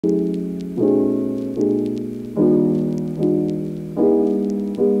Hey,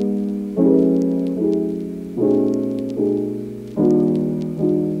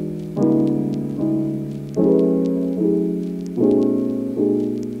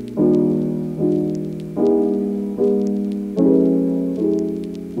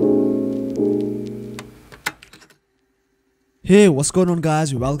 what's going on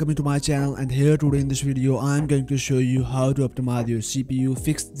guys, welcome to my channel, and here today in this video I'm going to show you how to optimize your CPU,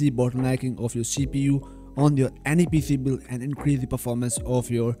 fix the bottlenecking of your CPU on your any PC build and increase the performance of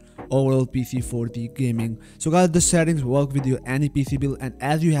your overall PC for the gaming. So guys, the settings work with your any PC build, and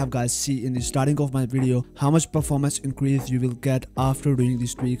as you have guys see in the starting of my video how much performance increase you will get after doing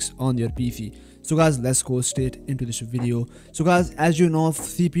these tweaks on your PC. So guys, let's go straight into this video. So guys, as you know,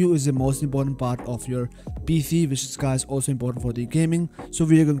 CPU is the most important part of your PC, which is guys also important for the gaming. So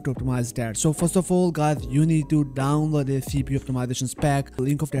we are going to optimize that. So first of all guys, you need to download the CPU optimizations pack. The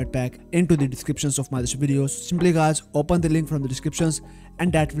link of that pack into the descriptions of my this video. So simply guys, open the link from the descriptions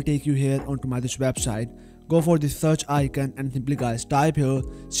and that will take you here onto my this website. Go for the search icon and simply guys type here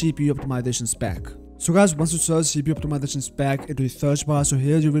CPU optimizations pack. So guys, once you search CPU optimizations pack into the search bar, so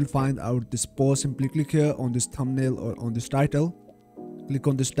here you will find out this post. Simply click here on this thumbnail or on this title, click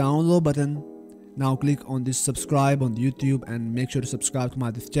on this download button. Now click on this subscribe on YouTube and make sure to subscribe to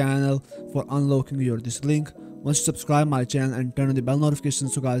my this channel for unlocking your this link. Once you subscribe my channel and turn on the bell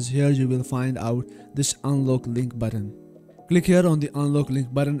notifications, so guys, here you will find out this unlock link button. Click here on the unlock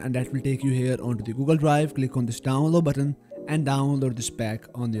link button and that will take you here onto the Google Drive. Click on this download button and download this pack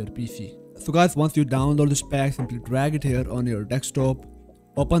on your PC. So guys, once you download this pack, simply drag it here on your desktop,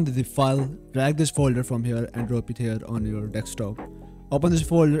 open the zip file, drag this folder from here and drop it here on your desktop. Open this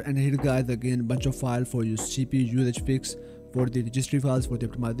folder and here guys again bunch of files for your CPU usage fix, for the registry files, for the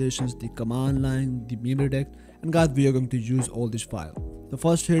optimizations, the command line, the memory deck, and guys we are going to use all this file. The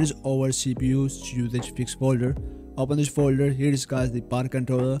first here is our CPU usage fix folder. Open this folder. Here is guys the power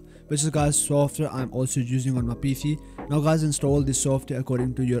controller, which is guys software I'm also using on my PC. Now guys, install this software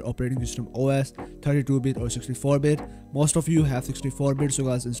according to your operating system OS, 32-bit or 64-bit. Most of you have 64-bit, so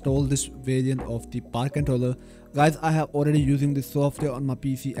guys install this variant of the power controller. Guys, I have already using this software on my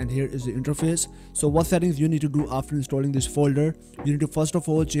PC and here is the interface. So what settings you need to do after installing this folder? You need to first of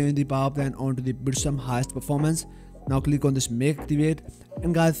all change the power plan onto the Bitsum highest performance. Now click on this make activate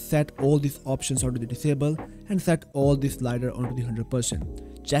and guys set all these options onto the disable and set all this slider onto the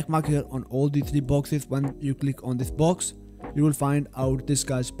 100%. Check mark here on all the three boxes. When you click on this box, you will find out this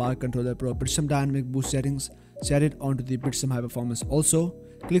guy's power controller pro Bitsum dynamic boost settings. Set it onto the Bitsum high performance also.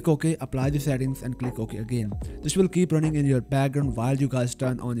 Click OK, apply the settings and click OK again. This will keep running in your background while you guys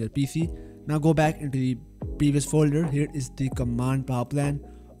turn on your PC. Now go back into the previous folder. Here is the command power plan.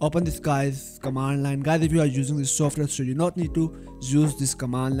 Open this guy's command line. Guys, if you are using this software, so you not need to use this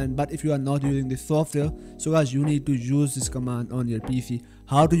command line, but if you are not using this software, so guys you need to use this command on your PC.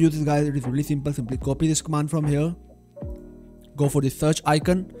 How to use this guys? It is really simple. Simply copy this command from here, go for the search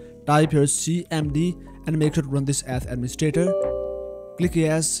icon, type here cmd and make sure to run this as administrator. Click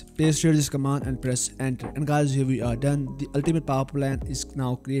yes, paste here this command and press enter, and guys here we are done. The ultimate power plan is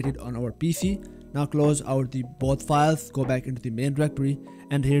now created on our PC. Now close out the both files, go back into the main directory,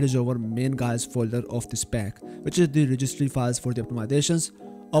 and here is our main guys folder of this pack, which is the registry files for the optimizations.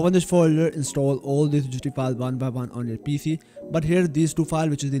 Open this folder, install all these registry files one by one on your PC, but here these two files,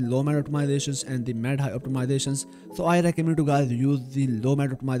 which is the low mid optimizations and the mid high optimizations. So I recommend you guys use the low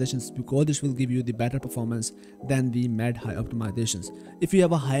mid optimizations because this will give you the better performance than the mid high optimizations. If you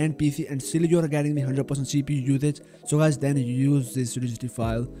have a high end PC and still you are getting the 100% CPU usage, so guys then use this registry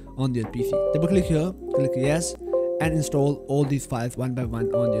file on your PC. Double click here, click yes, and install all these files one by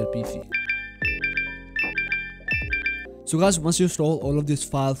one on your PC. So guys, once you install all of these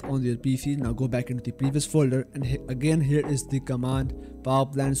files on your PC, now go back into the previous folder and again here is the command power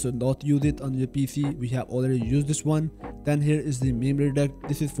plan, so not use it on your PC, we have already used this one. Then here is the memory deck.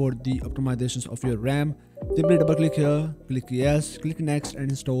 This is for the optimizations of your RAM. Simply double click here, click yes, click next and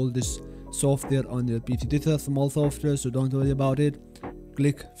install this software on your PC. This is a small software, so don't worry about it.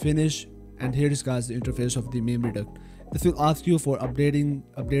 Click finish and here is guys the interface of the memory deck. This will ask you for updating.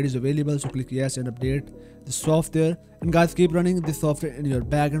 Update is available, so click yes and update the software. And guys, keep running this software in your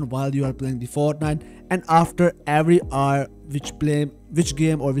background while you are playing the Fortnite. And after every hour which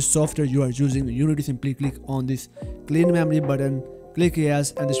game or which software you are using, you need to simply click on this clean memory button. Click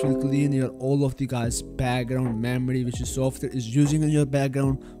yes and this will clean your all of the guys background memory which the software is using in your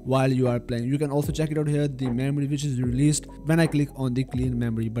background while you are playing. You can also check it out here, the memory which is released when I click on the clean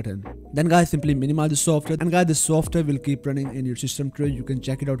memory button. Then guys, simply minimize the software, and guys the software will keep running in your system tray. You can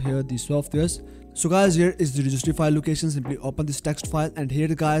check it out here, the softwares. So guys, here is the registry file location. Simply open this text file, and here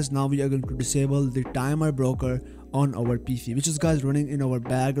guys, now we are going to disable the timer broker on our PC, which is guys running in our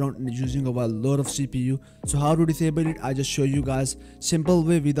background and using a lot of CPU. So how to disable it, I just show you guys simple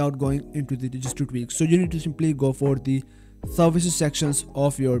way without going into the registry tweaks. So you need to simply go for the services sections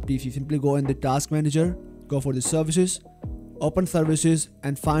of your PC. Simply go in the task manager, go for the services, open services,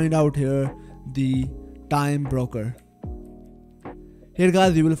 and find out here the time broker. Here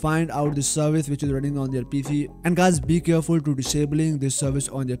guys, you will find out the service which is running on your PC, and guys, be careful to disabling this service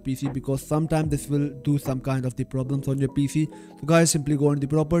on your PC because sometimes this will do some kind of the problems on your PC. So guys, simply go into the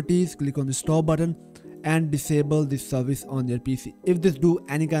properties, click on the stop button and disable this service on your PC. If this do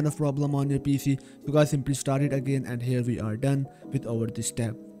any kind of problem on your PC, so guys, simply start it again, and here we are done with our this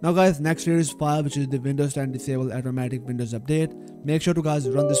step. Now guys, next here is file which is the Windows 10 disable automatic Windows update. Make sure to guys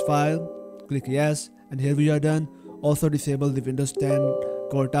run this file, click yes, and here we are done. Also disable the Windows 10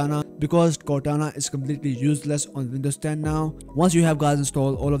 Cortana because Cortana is completely useless on Windows 10 now. Once you have guys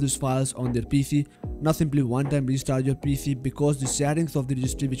installed all of these files on their PC, now simply one time restart your PC because the settings of the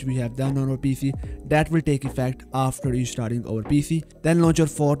registry which we have done on our PC, that will take effect after restarting our PC. Then launch your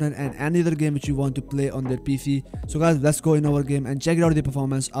FORTNITE and any other game which you want to play on their PC. So guys, let's go in our game and check out the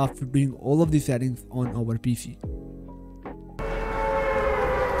performance after doing all of the settings on our PC.